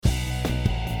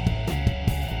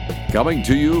Coming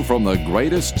to you from the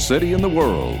greatest city in the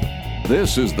world,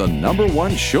 this is the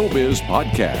 #1 showbiz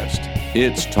podcast.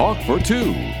 It's Talk for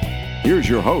Two. Here's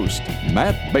your host,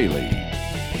 Matt Bailey.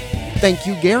 Thank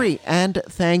you, Gary, and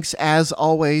thanks, as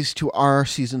always, to our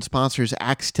season sponsors,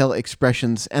 Axtel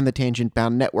Expressions and the Tangent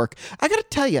Bound Network. I gotta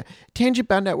tell you, Tangent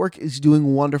Bound Network is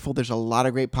doing wonderful. There's a lot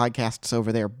of great podcasts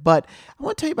over there, but I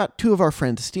want to tell you about two of our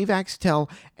friends, Steve Axtell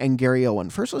and Gary Owen.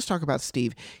 First, let's talk about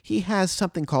Steve. He has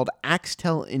something called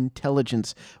Axtel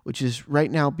Intelligence, which is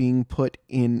right now being put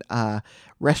in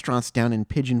restaurants down in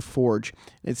Pigeon Forge.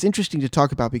 It's interesting to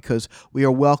talk about because we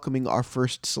are welcoming our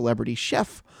first celebrity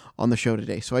chef on the show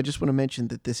today. So I just want to mention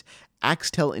that this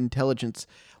Axtel Intelligence,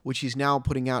 which he's now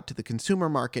putting out to the consumer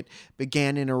market,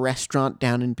 began in a restaurant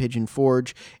down in Pigeon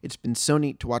Forge. It's been so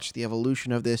neat to watch the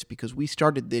evolution of this because we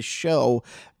started this show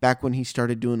back when he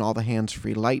started doing all the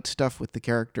hands-free light stuff with the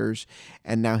characters,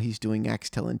 and now he's doing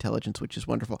Axtel Intelligence, which is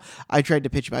wonderful. I tried to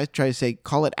pitch him. I tried to say,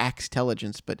 call it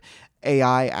Axtelligence, but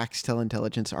AI, Axtel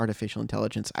Intelligence, artificial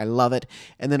intelligence. I love it.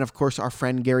 And then, of course, our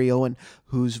friend Gary Owen,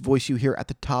 whose voice you hear at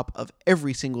the top of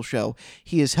every single show.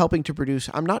 He is helping to produce,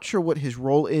 I'm not sure what his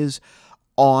role is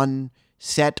on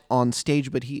set, on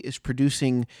stage, but he is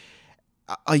producing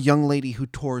a young lady who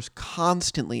tours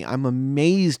constantly. I'm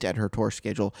amazed at her tour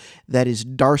schedule. That is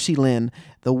Darcy Lynn,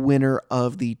 the winner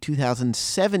of the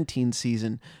 2017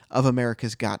 season of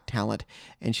America's Got Talent.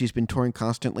 And she's been touring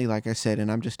constantly, like I said, and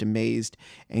I'm just amazed.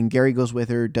 And Gary goes with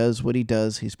her, does what he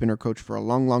does. He's been her coach for a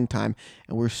long, long time,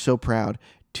 and we're so proud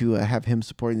to have him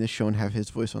supporting this show and have his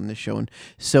voice on this show, and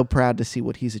so proud to see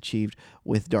what he's achieved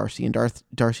with Darcy. And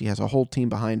Darcy has a whole team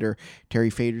behind her. Terry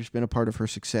Fader's been a part of her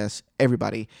success.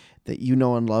 Everybody that you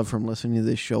know and love from listening to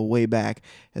this show way back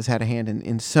has had a hand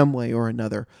in some way or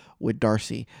another with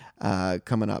Darcy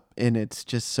coming up, and it's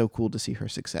just so cool to see her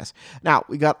success. Now,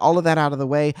 we got all of that out of the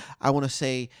way. I want to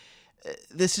say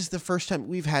this is the first time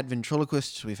we've had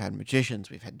ventriloquists, we've had magicians,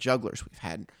 we've had jugglers, we've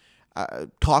had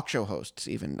talk show hosts,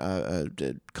 even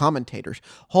commentators,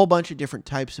 whole bunch of different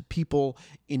types of people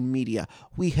in media.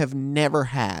 We have never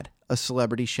had a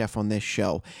celebrity chef on this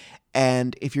show.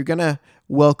 And if you're going to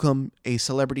welcome a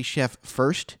celebrity chef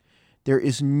first, there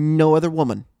is no other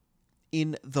woman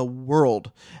in the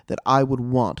world that I would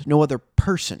want, no other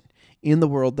person in the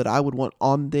world that I would want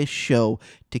on this show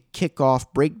to kick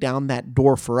off, break down that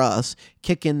door for us,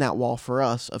 kick in that wall for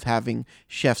us of having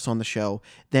chefs on the show,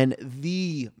 than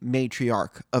the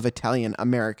matriarch of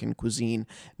Italian-American cuisine,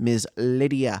 Ms.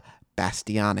 Lidia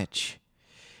Bastianich.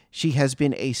 She has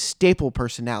been a staple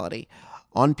personality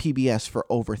on PBS for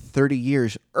over 30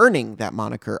 years, earning that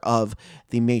moniker of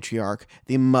the matriarch,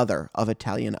 the mother of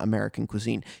Italian-American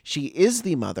cuisine. She is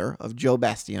the mother of Joe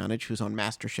Bastianich, who's on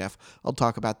MasterChef. I'll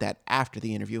talk about that after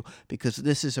the interview because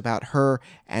this is about her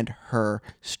and her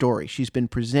story. She's been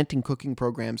presenting cooking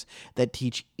programs that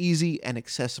teach easy and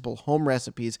accessible home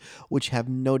recipes, which have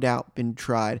no doubt been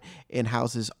tried in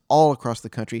houses all across the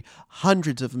country.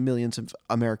 Hundreds of millions of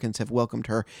Americans have welcomed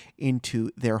her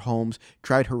into their homes,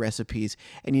 tried her recipes.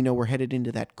 And, you know, we're headed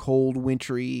into that cold,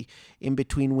 wintry,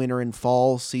 in-between winter and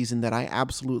fall season that I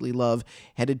absolutely love,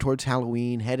 headed towards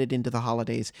Halloween, headed into the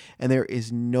holidays, and there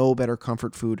is no better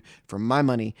comfort food for my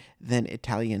money than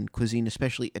Italian cuisine,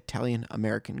 especially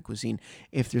Italian-American cuisine.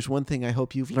 If there's one thing I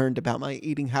hope you've learned about my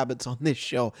eating habits on this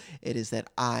show, it is that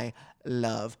I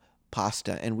love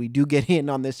pasta. And we do get in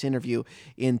on this interview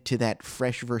into that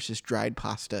fresh versus dried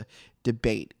pasta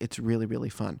debate. It's really, really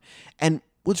fun. And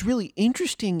what's really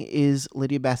interesting is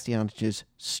Lidia Bastianich's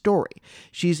story.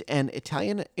 She's an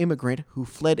Italian immigrant who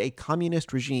fled a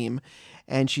communist regime,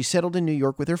 and she settled in New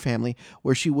York with her family,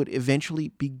 where she would eventually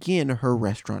begin her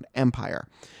restaurant empire.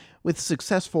 With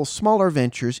successful smaller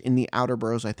ventures in the outer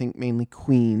boroughs, I think mainly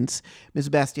Queens, Ms.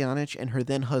 Bastianich and her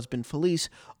then-husband Felice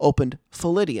opened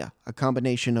Felidia, a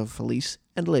combination of Felice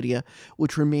and Lidia,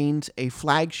 which remains a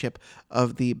flagship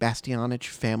of the Bastianich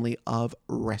family of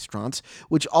restaurants,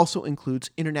 which also includes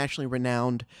internationally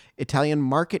renowned Italian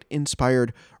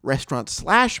market-inspired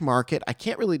restaurant/market. I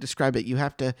can't really describe it. You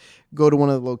have to go to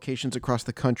one of the locations across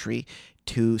the country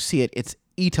to see it. It's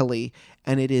Italy,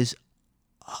 and it is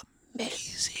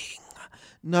amazing.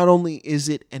 Not only is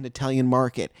it an Italian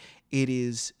market, it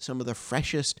is some of the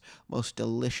freshest, most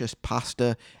delicious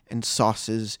pasta and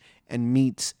sauces and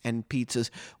meats and pizzas.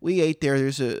 We ate there.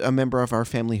 There's a member of our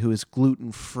family who is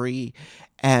gluten-free,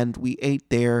 and we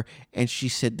ate there, and she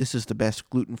said this is the best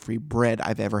gluten-free bread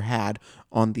I've ever had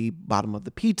on the bottom of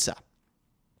the pizza.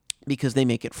 because they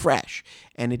make it fresh.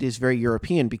 And it is very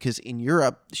European, because in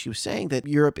Europe, she was saying that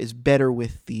Europe is better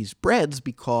with these breads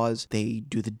because they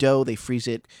do the dough, they freeze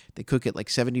it, they cook it like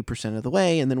 70% of the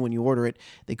way, and then when you order it,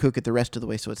 they cook it the rest of the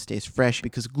way so it stays fresh,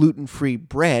 because gluten-free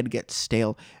bread gets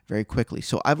stale very quickly.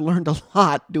 So I've learned a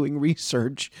lot doing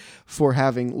research for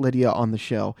having Lydia on the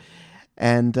show.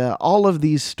 And all of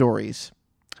these stories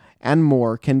and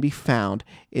more can be found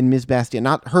in Ms. Bastien.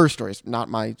 Not her stories, not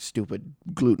my stupid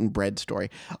gluten bread story.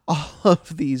 All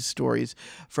of these stories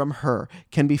from her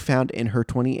can be found in her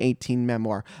 2018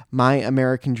 memoir, My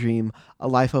American Dream, A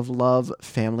Life of Love,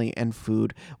 Family, and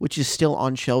Food, which is still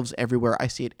on shelves everywhere. I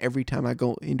see it every time I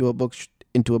go into a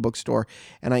bookstore,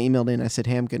 and I emailed in. I said,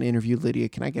 hey, I'm going to interview Lydia.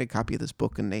 Can I get a copy of this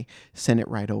book? And they sent it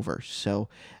right over. So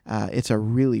it's a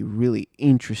really, really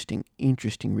interesting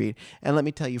read. And let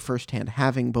me tell you firsthand,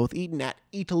 having both eaten at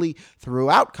Italy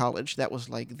throughout college, that was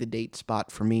like the date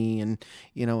spot for me. And,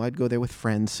 I'd go there with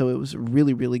friends. So it was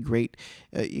really, really great.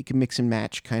 You can mix and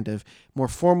match kind of more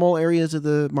formal areas of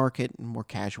the market and more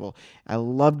casual. I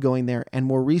loved going there. And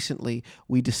more recently,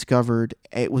 we discovered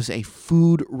it was a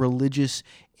food religious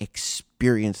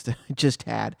experience that I just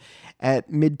had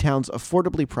at Midtown's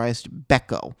affordably priced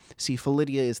Becco. See, for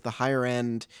Lydia is the higher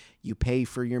end. You pay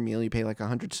for your meal. You pay like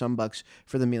 $100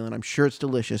 for the meal, and I'm sure it's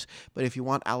delicious. But if you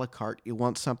want a la carte, you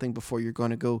want something before you're going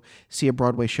to go see a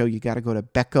Broadway show, you got to go to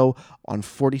Becco on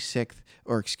 46th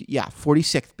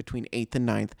between 8th and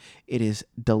 9th. It is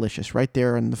delicious. Right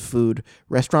there in the food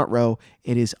restaurant row.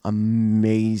 It is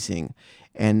amazing.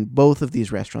 And both of these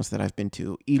restaurants that I've been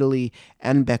to, Italy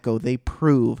and Becco, they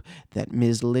prove that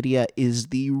Ms. Lydia is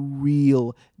the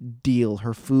real deal.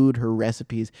 Her food, her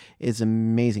recipes is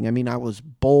amazing. I mean, I was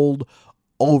bowled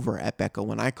over at Becco.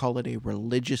 When I call it a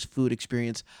religious food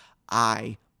experience,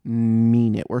 I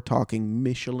mean it. We're talking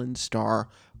Michelin star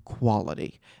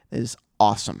quality. It is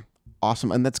awesome.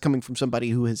 Awesome. And that's coming from somebody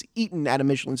who has eaten at a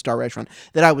Michelin star restaurant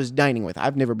that I was dining with.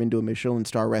 I've never been to a Michelin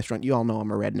star restaurant. You all know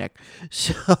I'm a redneck.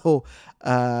 So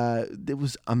it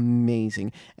was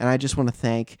amazing. And I just want to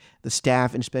thank the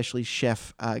staff, and especially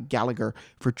Chef Gallagher,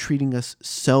 for treating us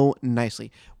so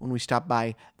nicely. When we stopped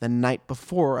by the night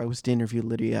before I was to interview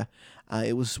Lydia,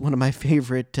 it was one of my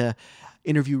favorite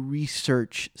interview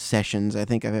research sessions I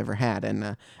think I've ever had.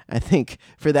 And I think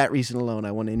for that reason alone,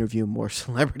 I want to interview more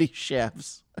celebrity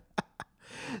chefs.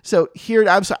 So here,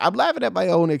 I'm laughing at my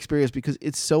own experience because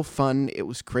it's so fun. It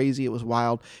was crazy. It was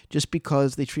wild just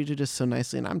because they treated us so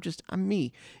nicely. And I'm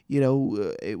me.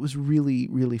 It was really,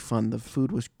 really fun. The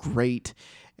food was great.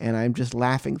 And I'm just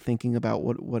laughing thinking about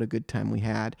what a good time we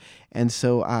had. And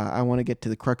so I want to get to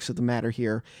the crux of the matter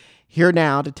here. Here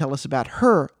now to tell us about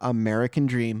her American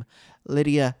dream,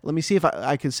 Lydia. Let me see if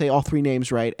I can say all three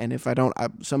names right. And if I don't,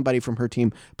 somebody from her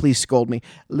team, please scold me.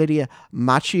 Lydia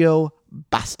Macchio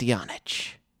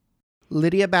Bastianich.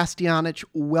 Lydia Bastianich,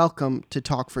 welcome to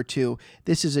Talk for Two.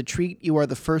 This is a treat. You are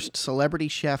the first celebrity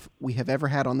chef we have ever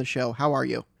had on the show. How are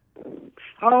you?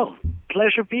 Oh,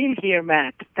 pleasure being here,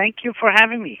 Matt. Thank you for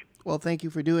having me. Well, thank you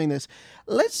for doing this.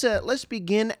 Let's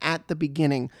begin at the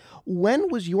beginning. When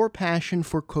was your passion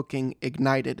for cooking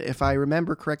ignited? If I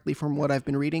remember correctly from what I've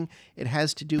been reading, it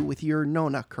has to do with your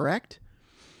Nonna, correct?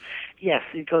 Yes,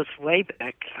 it goes way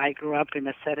back. I grew up in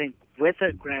a setting with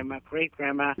a grandma,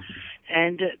 great-grandma,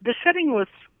 and the setting was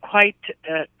quite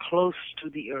close to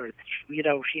the earth.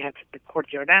 She had the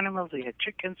courtyard animals. We had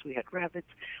chickens. We had rabbits.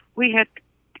 We had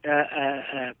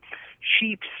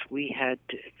sheep. We had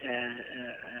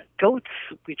goats,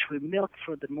 which we milked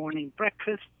for the morning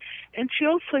breakfast. And she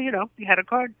also, we had a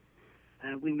garden.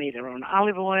 We made our own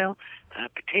olive oil,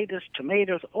 potatoes,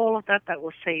 tomatoes, all of that. That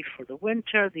was saved for the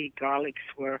winter. The garlics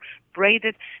were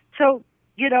braided. So,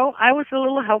 I was a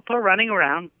little helper running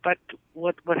around. But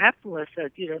what happened was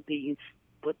that,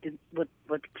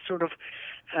 what sort of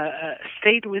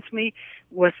stayed with me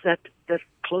was that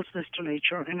closeness to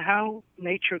nature and how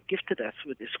nature gifted us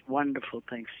with these wonderful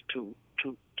things to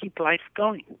keep life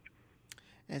going.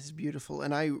 That's beautiful.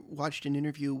 And I watched an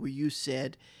interview where you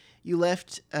said you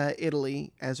left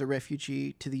Italy as a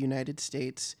refugee to the United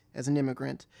States as an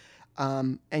immigrant,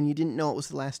 and you didn't know it was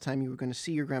the last time you were going to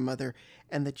see your grandmother,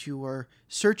 and that you were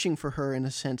searching for her, in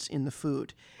a sense, in the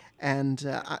food. And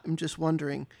I'm just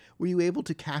wondering, were you able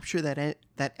to capture that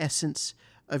essence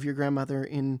of your grandmother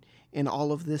in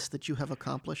all of this that you have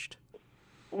accomplished?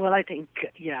 Well, I think,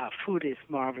 food is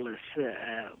marvelous.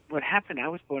 What happened, I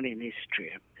was born in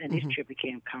Istria, and Istria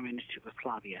became communist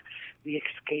Yugoslavia. We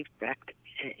escaped back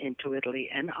into Italy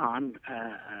and on,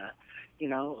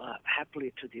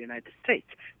 happily to the United States.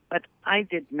 But I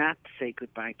did not say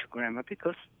goodbye to Grandma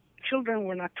because children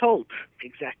were not told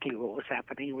exactly what was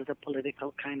happening. It was a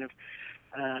political kind of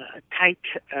tight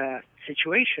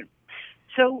situation.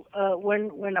 So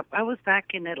when I was back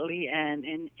in Italy, and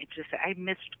it just I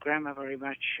missed Grandma very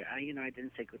much. I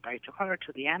didn't say goodbye to her,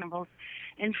 to the animals,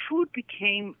 and food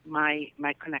became my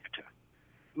connector,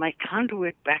 my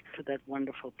conduit back to that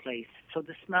wonderful place. So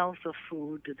the smells of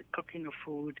food, the cooking of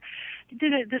food,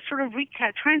 the sort of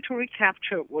trying to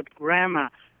recapture what Grandma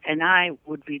and I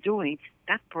would be doing,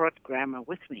 that brought Grandma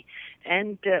with me.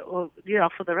 And,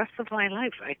 for the rest of my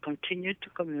life, I continued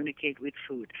to communicate with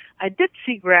food. I did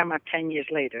see Grandma 10 years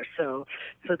later, so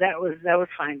that was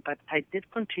fine. But I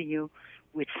did continue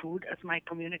with food as my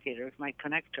communicator, as my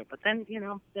connector. But then,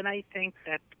 then I think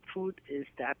that food is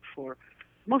that for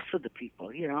most of the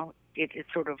people, it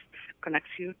sort of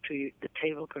connects you to the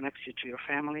table, connects you to your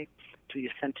family, to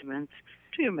your sentiments,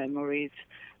 to your memories.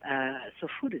 So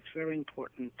food is very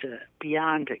important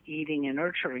beyond eating and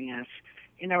nurturing us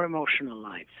in our emotional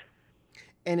lives.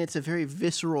 And it's a very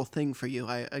visceral thing for you.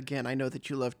 I know that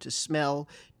you love to smell,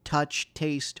 touch,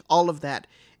 taste. All of that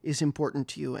is important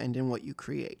to you and in what you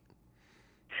create.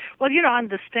 Well,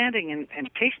 understanding and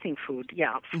tasting food,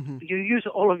 you use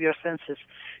all of your senses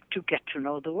to get to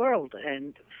know the world,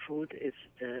 and food is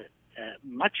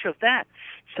much of that.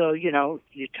 So, you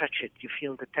touch it, you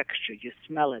feel the texture, you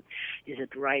smell it. Is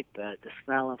it ripe? The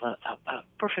smell of a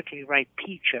perfectly ripe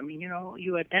peach. I mean,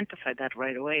 you identify that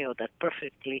right away, or that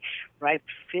perfectly ripe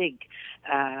fig.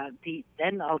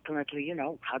 Then ultimately,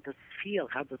 how does it feel?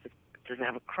 Does it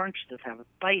have a crunch? Does it have a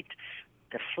bite?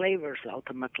 The flavors,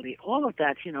 ultimately, all of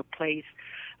that, plays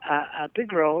a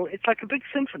big role. It's like a big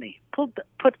symphony.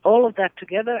 Put all of that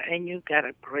together, and you get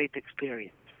a great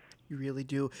experience. You really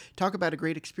do. Talk about a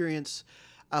great experience.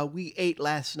 We ate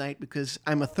last night, because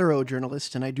I'm a thorough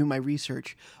journalist and I do my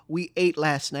research. We ate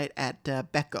last night at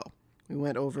Becco. We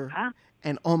went over,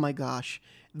 and oh my gosh,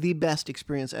 the best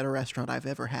experience at a restaurant I've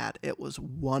ever had. It was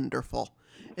wonderful.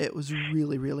 It was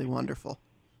really, really wonderful.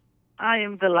 I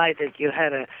am delighted you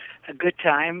had a good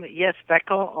time. Yes,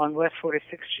 Becco on West 46th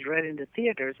Street, right in the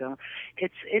theater zone.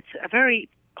 It's a very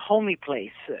homey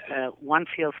place. One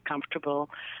feels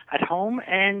comfortable at home,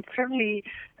 and certainly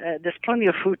there's plenty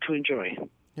of food to enjoy.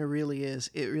 It really is.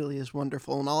 It really is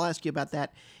wonderful. And I'll ask you about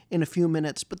that in a few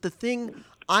minutes. But the thing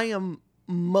I am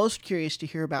most curious to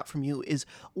hear about from you is,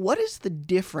 what is the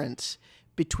difference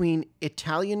between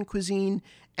Italian cuisine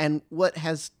and what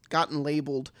has gotten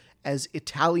labeled as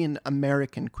Italian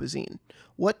American cuisine?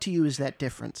 What to you is that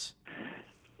difference?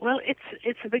 Well,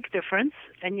 it's a big difference,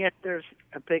 and yet there's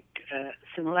a big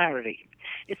similarity.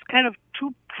 It's kind of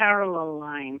two parallel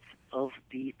lines of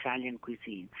the Italian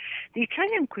cuisine. The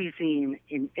Italian cuisine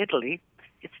in Italy,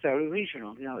 it's very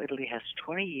regional. Italy has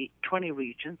 20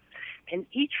 regions, and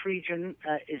each region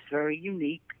is very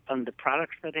unique on the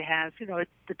products that it has. It's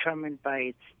determined by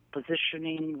its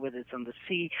positioning, whether it's on the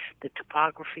sea, the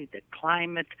topography, the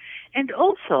climate, and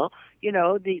also,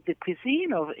 the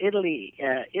cuisine of Italy.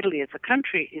 Italy as a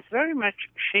country is very much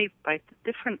shaped by the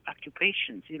different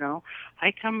occupations.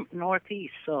 I come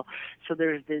northeast, so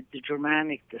there's the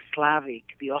Germanic, the Slavic,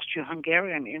 the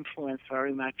Austro-Hungarian influence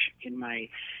very much in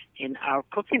our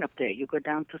cooking up there. You go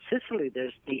down to Sicily,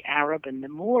 there's the Arab and the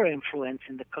Moor influence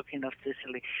in the cooking of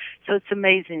Sicily. So it's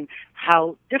amazing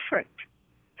how different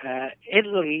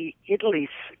Italy's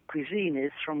cuisine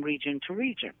is from region to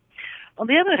region. On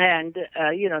the other hand,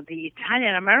 the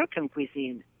Italian-American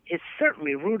cuisine is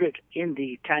certainly rooted in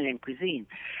the Italian cuisine.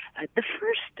 The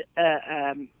first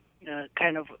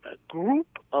kind of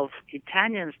group of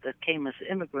Italians that came as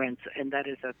immigrants, and that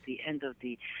is at the end of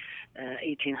the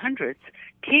 1800s,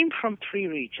 came from three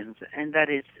regions, and that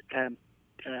is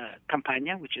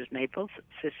Campania, which is Naples,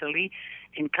 Sicily,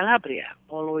 and Calabria,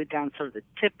 all the way down to the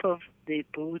tip of the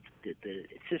boot, the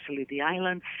Sicily, the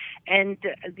island. And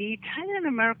the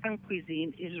Italian-American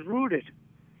cuisine is rooted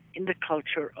in the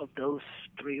culture of those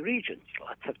three regions.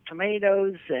 Lots of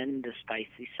tomatoes and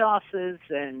spicy sauces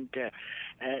and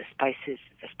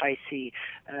spicy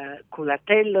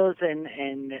culatellos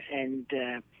and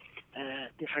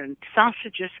different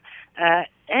sausages,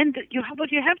 and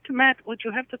what you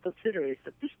have to consider is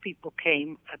that these people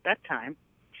came at that time.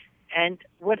 And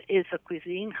what is a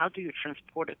cuisine? How do you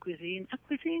transport a cuisine? A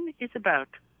cuisine is about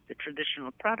the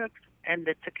traditional product and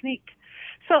the technique.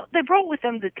 So they brought with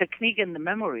them the technique and the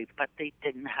memory, but they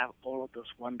didn't have all of those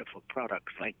wonderful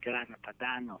products like grana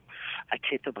padano,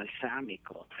 aceto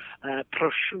balsamico,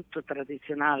 prosciutto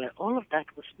tradizionale. All of that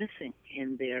was missing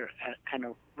in their kind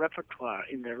of repertoire,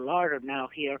 in their larder now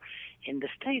here in the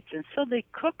States. And so they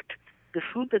cooked the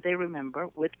food that they remember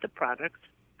with the products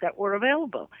that were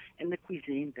available, and the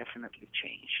cuisine definitely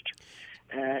changed.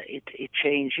 it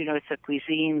changed. It's a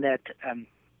cuisine that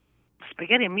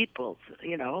spaghetti and meatballs.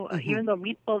 Even though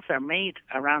meatballs are made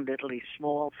around Italy,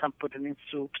 small, some put it in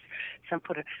soups,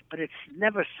 but it's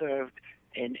never served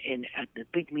in the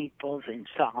big meatballs in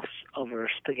sauce over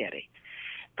spaghetti.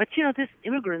 But these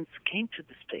immigrants came to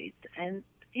the States, and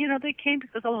they came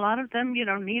because a lot of them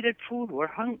needed food, were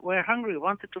hungry,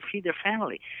 wanted to feed their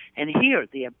family, and here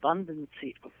the abundance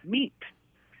of meat,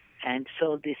 and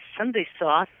so this Sunday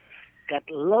sauce got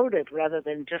loaded rather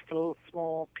than just a little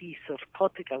small piece of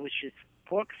cottica, which is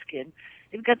pork skin.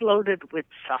 It got loaded with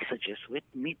sausages, with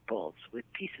meatballs, with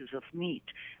pieces of meat.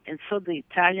 And so the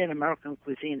Italian-American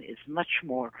cuisine is much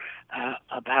more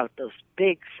about those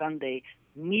big Sunday,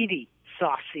 meaty,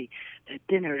 saucy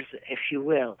dinners, if you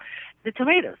will. The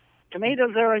tomatoes.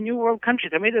 Tomatoes are a New World country.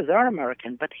 Tomatoes are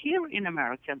American. But here in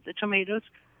America, the tomatoes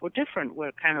were different.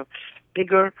 We're kind of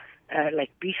bigger,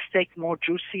 like beefsteak, more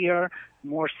juicier,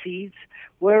 more seeds.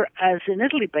 Whereas in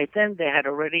Italy, by then, they had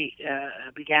already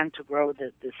began to grow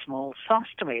the small sauce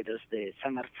tomatoes, the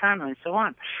San Marzano, and so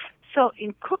on. So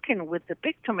in cooking with the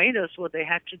big tomatoes, what they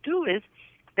had to do is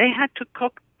they had to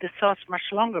cook the sauce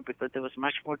much longer because there was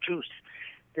much more juice.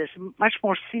 There's much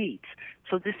more seeds.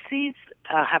 So the seeds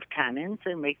have tannins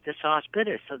and make the sauce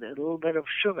bitter, so there's a little bit of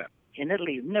sugar. In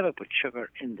Italy, you never put sugar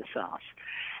in the sauce.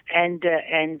 And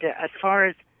as far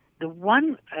as the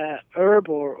one herb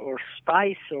or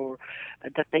spice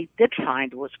that they did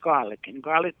find was garlic, and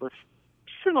garlic was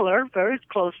similar, very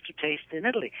close to taste in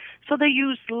Italy. So they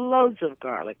used loads of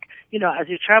garlic. As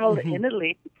you travel in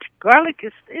Italy, garlic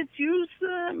is used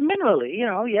minimally.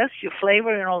 Yes, you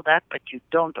flavor and all that, but you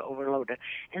don't overload it.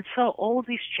 And so all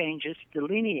these changes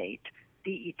delineate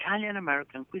the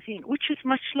Italian-American cuisine, which is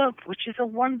much loved, which is a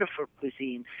wonderful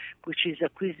cuisine, which is a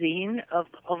cuisine of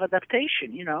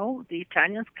adaptation. The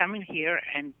Italians coming here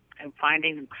and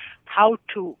finding how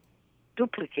to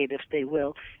duplicate, if they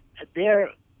will, their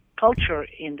culture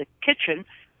in the kitchen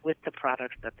with the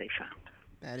products that they found.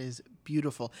 That is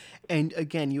beautiful. And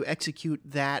again, you execute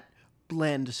that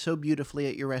blend so beautifully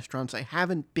at your restaurants. I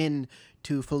haven't been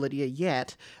to Felidia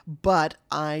yet, but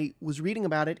I was reading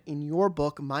about it in your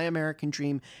book, My American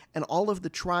Dream, and all of the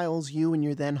trials you and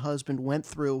your then husband went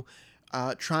through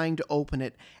trying to open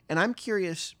it. And I'm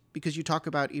curious, because you talk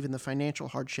about even the financial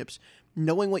hardships,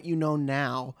 knowing what you know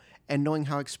now and knowing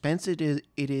how expensive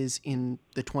it is in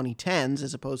the 2010s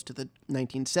as opposed to the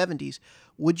 1970s,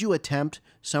 would you attempt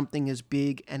something as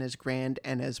big and as grand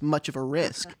and as much of a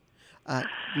risk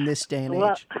in this day and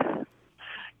age?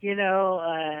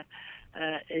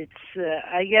 It's,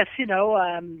 I guess,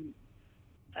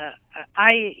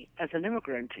 I, as an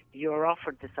immigrant, you're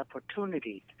offered this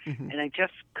opportunity, and I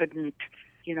just couldn't,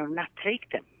 not take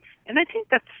them. And I think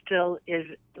that still is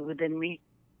within me,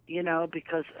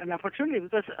 because an opportunity,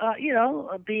 because,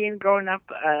 growing up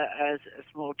as a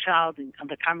small child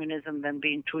under communism, then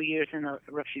being 2 years in a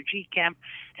refugee camp,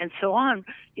 and so on,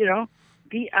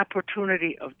 the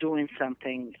opportunity of doing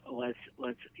something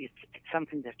it's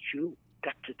something that you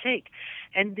got to take.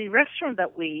 And the restaurant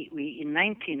that we in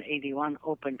 1981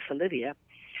 opened, Felidia,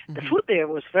 the food there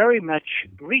was very much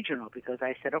regional because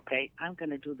I said, okay, I'm going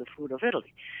to do the food of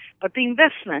Italy. But the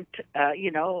investment, we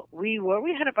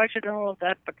had a budget and all of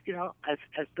that, but,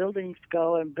 as buildings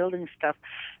go and building stuff,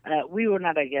 we were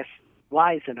not, I guess,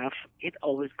 wise enough. It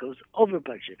always goes over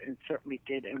budget, and certainly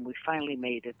did, and we finally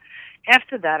made it.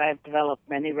 After that, I've developed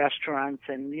many restaurants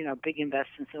and, big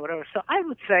investments and whatever. So I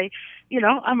would say,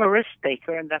 I'm a risk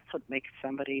taker, and that's what makes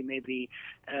somebody maybe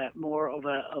more of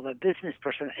a business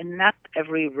person, and not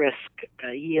every risk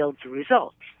yields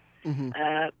results.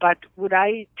 But would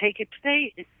I take it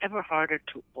today? It's ever harder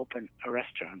to open a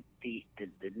restaurant. The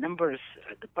numbers,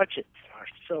 the budgets are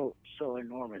so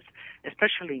enormous,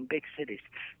 especially in big cities.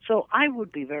 So I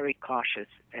would be very cautious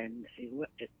and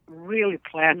really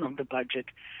plan on the budget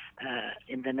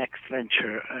in the next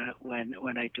venture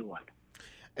when I do one.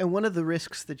 And one of the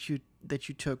risks that you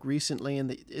took recently and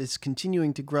that is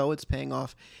continuing to grow, it's paying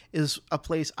off, is a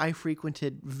place I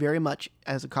frequented very much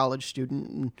as a college student,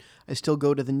 and I still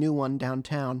go to the new one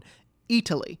downtown.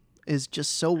 Eataly is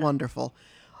just so wonderful.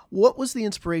 What was the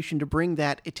inspiration to bring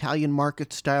that Italian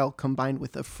market style combined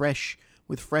with fresh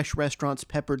restaurants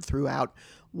peppered throughout?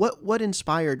 What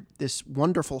inspired this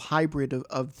wonderful hybrid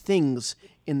of things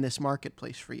in this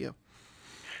marketplace for you?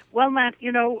 Well, Matt,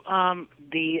 being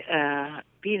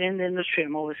in the industry,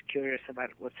 I'm always curious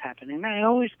about what's happening. I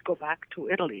always go back to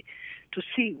Italy to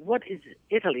see what is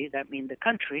Italy, that means the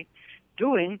country,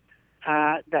 doing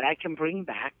that I can bring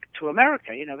back to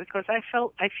America, because I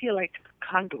feel like a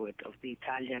conduit of the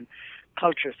Italian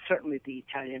culture, certainly the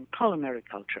Italian culinary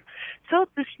culture. So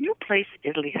this new place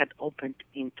Italy had opened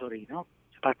in Torino,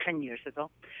 about 10 years ago.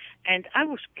 And I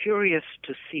was curious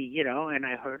to see, and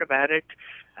I heard about it.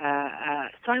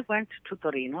 So I went to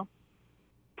Torino.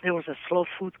 There was a slow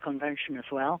food convention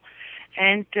as well.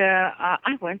 And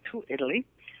I went to Italy.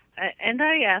 And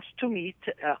I asked to meet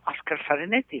Oscar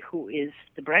Farinetti, who is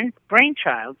the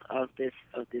brainchild of this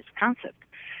concept.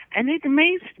 And it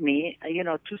amazed me,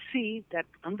 to see that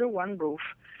under one roof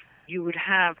you would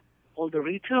have all the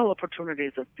retail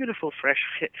opportunities of beautiful fresh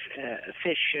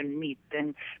fish and meat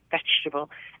and vegetable,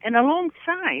 and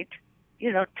alongside,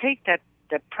 take that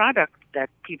product that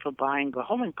people buy and go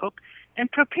home and cook and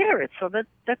prepare it so that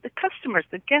the customers,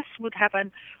 the guests, would have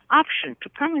an option to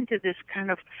come into this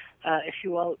kind of, if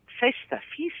you will,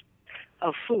 feast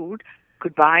of food,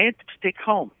 could buy it to take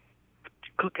home,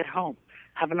 to cook at home,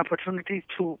 have an opportunity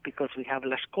to, because we have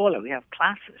La Scuola, we have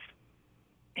classes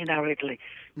in our Italy,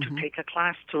 to take a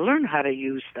class to learn how to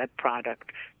use that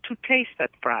product, to taste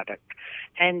that product,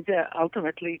 and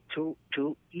ultimately to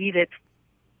eat it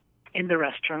in the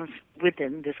restaurants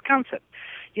within this concept.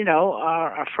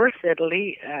 Our first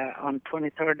Italy on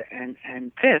 23rd and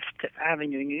 5th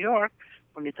Avenue, New York,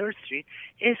 23rd Street,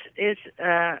 is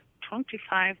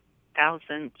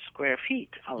 25,000 square feet.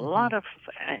 A lot of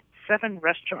 7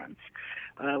 restaurants.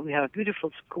 We have a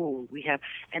beautiful school.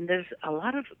 And there's a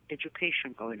lot of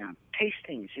education going on,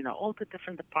 tastings, all the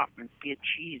different departments, be it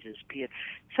cheeses, be it.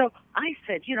 So I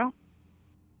said,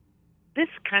 this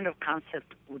kind of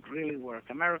concept would really work.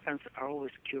 Americans are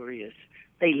always curious.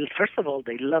 First of all,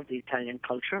 they love the Italian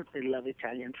culture. They love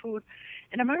Italian food.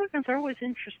 And Americans are always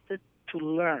interested to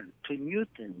learn,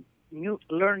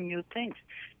 learn new things,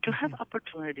 to have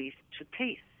opportunities to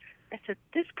taste. I said,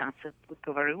 this concept would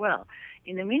go very well.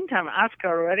 In the meantime, Oscar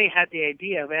already had the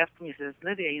idea of asking me, says,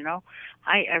 Lydia,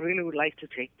 I really would like to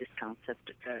take this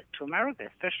concept to America,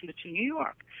 especially to New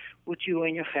York. Would you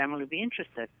and your family be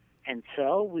interested? And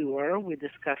so we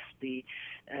discussed the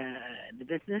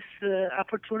business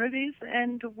opportunities,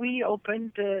 and we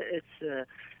opened, it's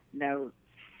now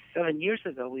 7 years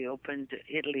ago, we opened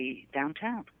Italy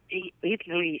downtown.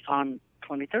 Italy on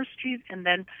 23rd Street, and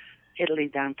then Italy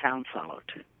downtown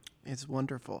followed. It's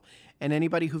wonderful. And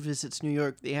anybody who visits New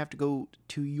York, they have to go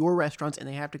to your restaurants and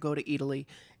they have to go to Italy.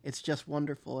 It's just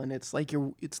wonderful. And it's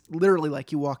literally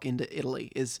like you walk into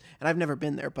Italy. And I've never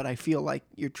been there, but I feel like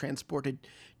you're transported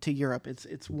to Europe.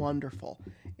 It's wonderful.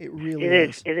 It really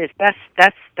is. It is. That's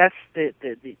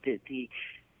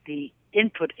the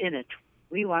input in it.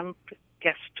 We want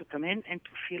guests to come in and to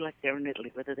feel like they're in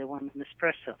Italy, whether they want an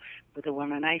espresso, whether they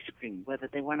want an ice cream, whether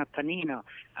they want a panino,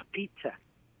 a pizza.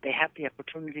 They have the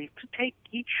opportunity to take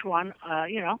each one,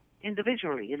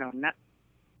 individually, not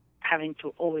having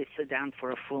to always sit down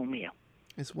for a full meal.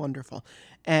 It's wonderful.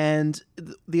 And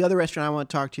the other restaurant I want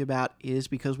to talk to you about is,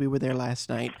 because we were there last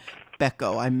night,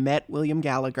 Becco. I met William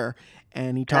Gallagher,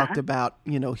 and he talked about,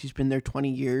 he's been there 20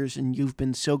 years, and you've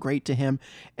been so great to him.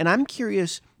 And I'm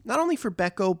curious, not only for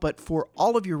Becco, but for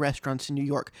all of your restaurants in New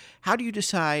York, how do you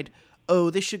decide,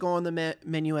 this should go on the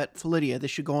menu at Felidia,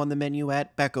 this should go on the menu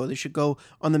at Becco, this should go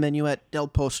on the menu at Del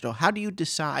Posto? How do you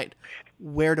decide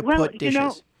where to put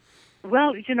dishes?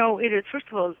 It is, first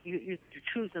of all, you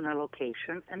choose a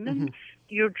location, and then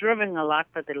you're driven a lot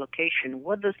by the location.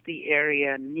 What does the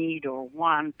area need or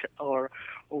want, or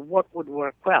what would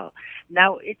work well?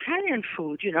 Now, Italian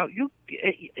food,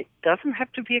 it doesn't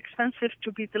have to be expensive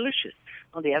to be delicious.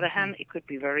 On the other hand, it could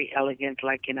be very elegant,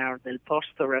 like in our Del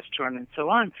Posto restaurant and so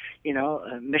on.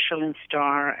 A Michelin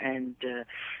star and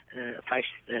 5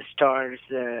 stars,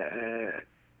 New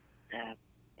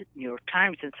York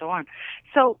Times, and so on.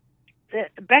 So,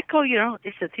 Becco,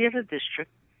 is a theater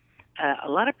district. A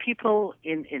lot of people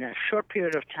in a short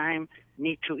period of time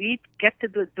need to eat, get to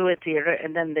do a theater,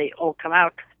 and then they all come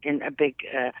out in a big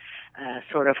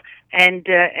sort of. And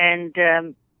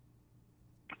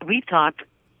we thought,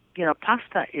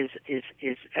 pasta is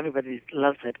everybody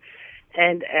loves it.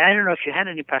 And I don't know if you had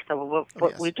any pasta, but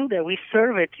what we do there, we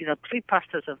serve it, 3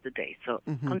 pastas of the day. So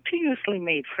continuously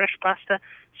made fresh pasta,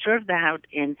 served out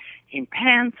in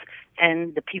pans,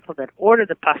 and the people that order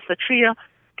the pasta trio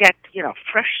get,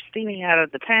 fresh steaming out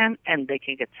of the pan, and they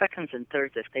can get seconds and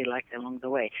thirds if they like along the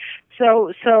way.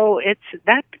 So it's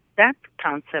that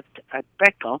concept at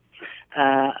Becco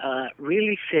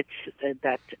really fits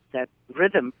that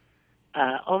rhythm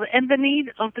and the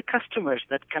need of the customers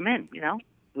that come in,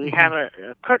 We have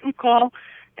a curtain call,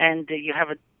 and you have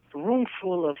a room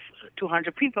full of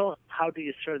 200 people. How do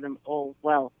you serve them all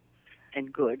well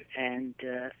and good? And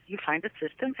you find a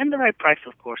system, and the right price,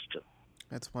 of course, too.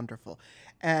 That's wonderful.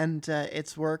 And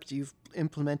it's worked. You've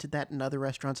implemented that in other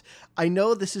restaurants. I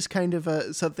know this is kind of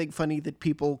something funny that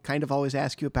people kind of always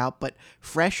ask you about, but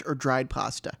fresh or dried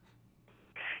pasta?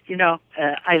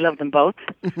 I love them both.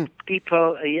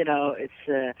 People,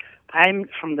 it's I'm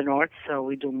from the north, so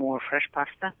we do more fresh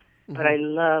pasta. But I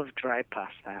love dry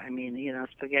pasta. I mean,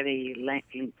 spaghetti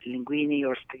linguine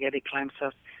or spaghetti clam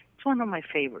sauce. It's one of my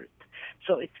favorites.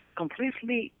 So it's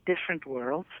completely different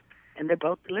worlds, and they're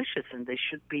both delicious, and they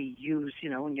should be used,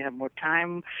 when you have more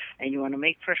time and you want to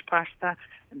make fresh pasta,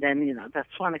 then,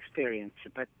 that's one experience.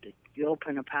 But you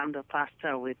open a pound of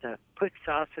pasta with a quick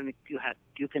sauce, and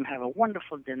you can have a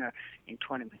wonderful dinner in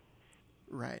 20 minutes.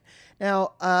 Right.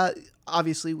 Now,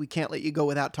 obviously, we can't let you go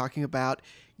without talking about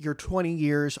your 20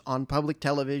 years on public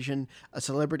television, a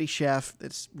celebrity chef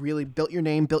that's really built your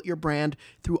name, built your brand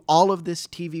through all of this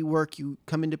TV work. You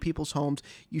come into people's homes,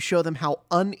 you show them how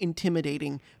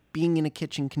unintimidating being in a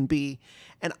kitchen can be.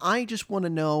 And I just want to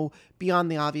know,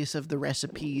 beyond the obvious of the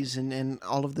recipes and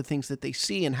all of the things that they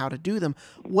see and how to do them,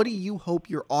 what do you hope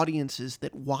your audiences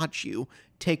that watch you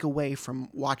take away from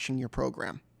watching your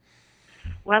program?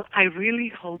 Well, I really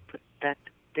hope that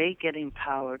they get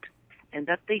empowered and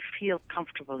that they feel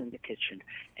comfortable in the kitchen,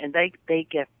 and they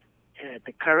get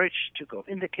the courage to go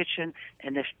in the kitchen,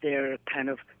 and if they're kind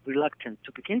of reluctant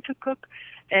to begin to cook,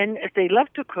 and if they love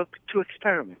to cook, to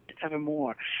experiment ever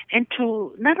more. And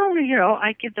to not only,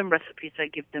 I give them recipes, I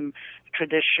give them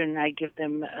tradition, I give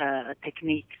them a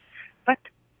technique, but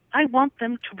I want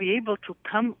them to be able to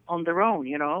come on their own.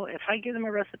 If I give them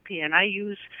a recipe and I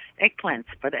use eggplants,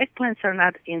 but eggplants are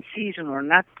not in season or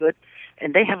not good,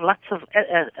 and they have lots of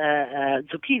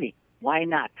zucchini, why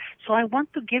not? So I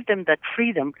want to give them that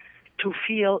freedom to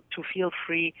feel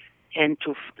free and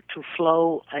to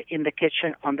flow in the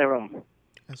kitchen on their own.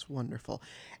 That's wonderful.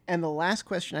 And the last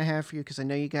question I have for you, because I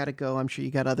know you got to go, I'm sure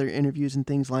you got other interviews and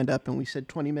things lined up, and we said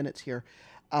 20 minutes here.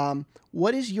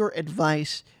 What is your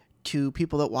advice to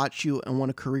people that watch you and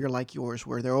want a career like yours,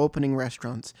 where they're opening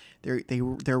restaurants,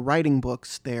 they're writing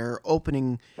books, they're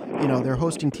opening, they're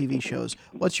hosting TV shows?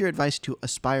 What's your advice to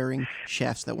aspiring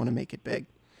chefs that want to make it big?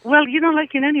 Well,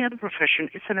 like in any other profession,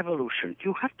 it's an evolution.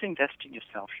 You have to invest in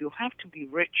yourself. You have to be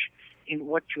rich in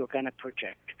what you're going to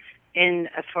project. And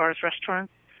as far as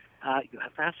restaurants, you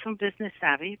have to have some business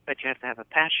savvy, but you have to have a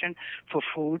passion for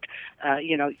food.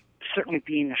 Certainly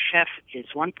being a chef is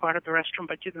one part of the restaurant,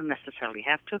 but you don't necessarily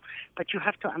have to. But you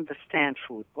have to understand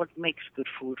food, what makes good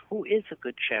food, who is a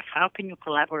good chef, how can you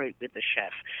collaborate with the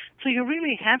chef. So you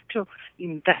really have to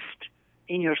invest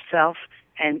in yourself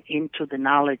and into the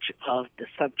knowledge of the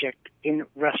subject in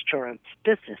restaurants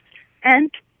business. And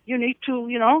you need to,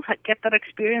 get that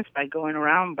experience by going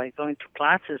around, by going to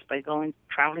classes, by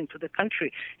traveling to the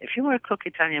country. If you want to cook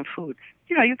Italian food,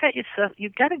 you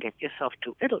got to get yourself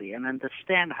to Italy and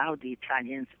understand how the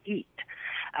Italians eat.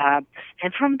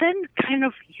 And from then, kind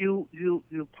of, you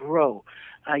grow.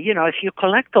 If you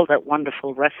collect all that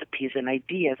wonderful recipes and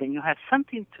ideas and you have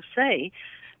something to say,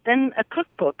 then a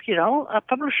cookbook, a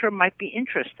publisher might be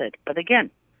interested. But again,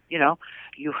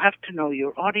 you have to know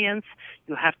your audience.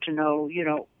 You have to know,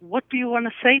 what do you want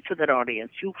to say to that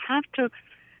audience? You have to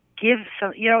give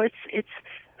some,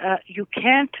 you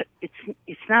can't,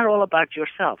 it's not all about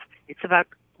yourself. It's about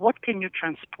what can you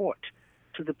transport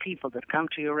to the people that come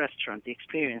to your restaurant, the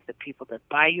experience, the people that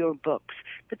buy your books,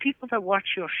 the people that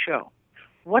watch your show.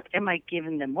 What am I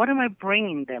giving them? What am I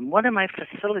bringing them? What am I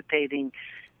facilitating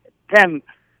them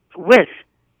with,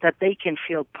 that they can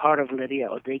feel part of Lidia,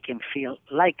 or they can feel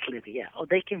like Lidia, or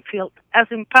they can feel as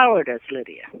empowered as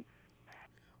Lidia?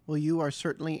 Well, you are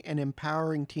certainly an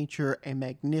empowering teacher, a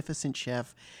magnificent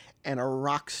chef, and a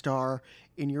rock star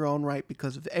in your own right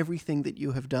because of everything that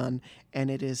you have done. And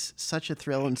it is such a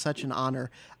thrill and such an honor.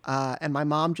 And my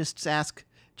mom just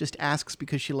asks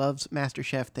because she loves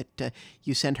MasterChef that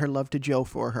you send her love to Joe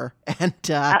for her. And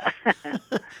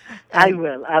I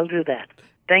will. I'll do that.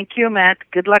 Thank you, Matt.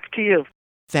 Good luck to you.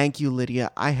 Thank you,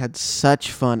 Lidia. I had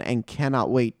such fun and cannot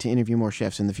wait to interview more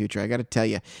chefs in the future. I got to tell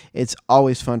you, it's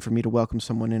always fun for me to welcome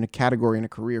someone in a category in a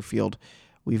career field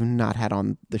we've not had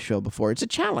on the show before. It's a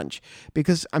challenge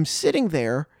because I'm sitting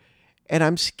there and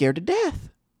I'm scared to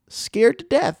death,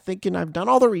 thinking I've done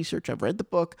all the research, I've read the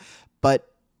book, but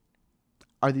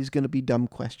are these going to be dumb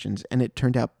questions? And it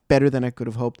turned out better than I could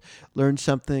have hoped. Learned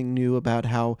something new about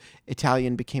how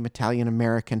Italian became Italian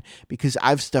American, because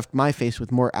I've stuffed my face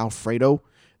with more Alfredo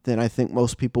than I think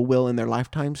most people will in their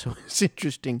lifetime. So it's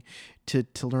interesting to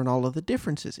learn all of the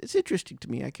differences. It's interesting to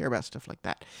me. I care about stuff like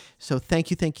that. So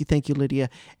thank you, Lidia.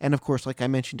 And of course, like I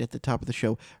mentioned at the top of the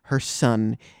show, her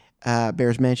son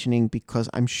bears mentioning because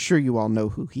I'm sure you all know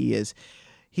who he is.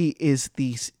 He is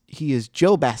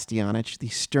Joe Bastianich, the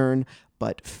stern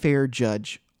but fair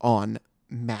judge on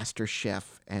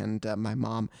MasterChef. And my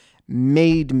mom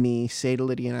made me say to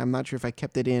Lydia, and I'm not sure if I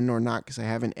kept it in or not because I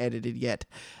haven't edited yet,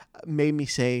 made me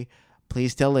say,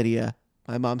 please tell Lydia.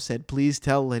 My mom said, please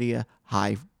tell Lydia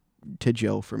hi to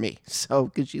Joe for me. So,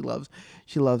 because she loves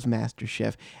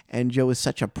MasterChef, and Joe is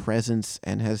such a presence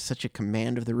and has such a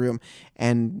command of the room,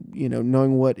 and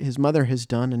knowing what his mother has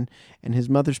done and his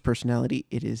mother's personality,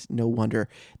 it is no wonder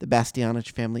the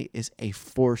Bastianich family is a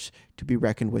force to be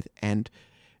reckoned with. And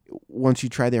once you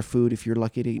try their food, if you're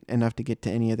lucky enough to get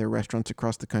to any of their restaurants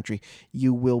across the country,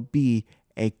 you will be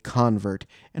a convert.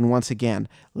 And once again,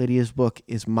 Lydia's book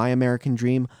is My American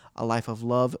Dream, A Life of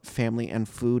Love, Family, and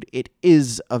Food. It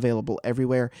is available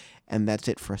everywhere, and that's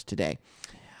it for us today.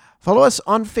 Follow us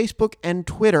on Facebook and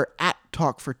Twitter at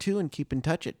Talk4Two, and keep in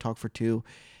touch at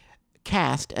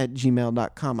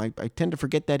talk4twocast@gmail.com. I tend to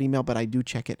forget that email, but I do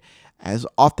check it as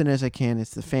often as I can.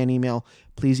 It's the fan email.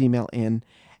 Please email in.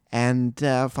 And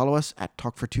follow us at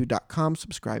talk4two.com.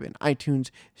 Subscribe in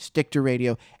iTunes, Stitcher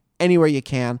Radio, anywhere you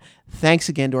can. Thanks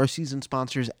again to our season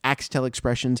sponsors, Axtel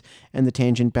Expressions and the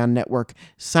Tangent Bound Network.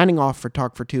 Signing off for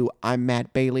Talk4Two, I'm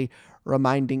Matt Bailey,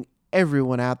 reminding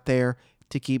everyone out there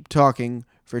to keep talking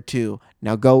for two.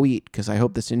 Now go eat, because I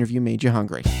hope this interview made you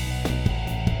hungry.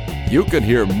 You can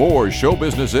hear more show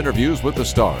business interviews with the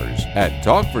stars at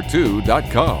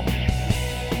talk4two.com.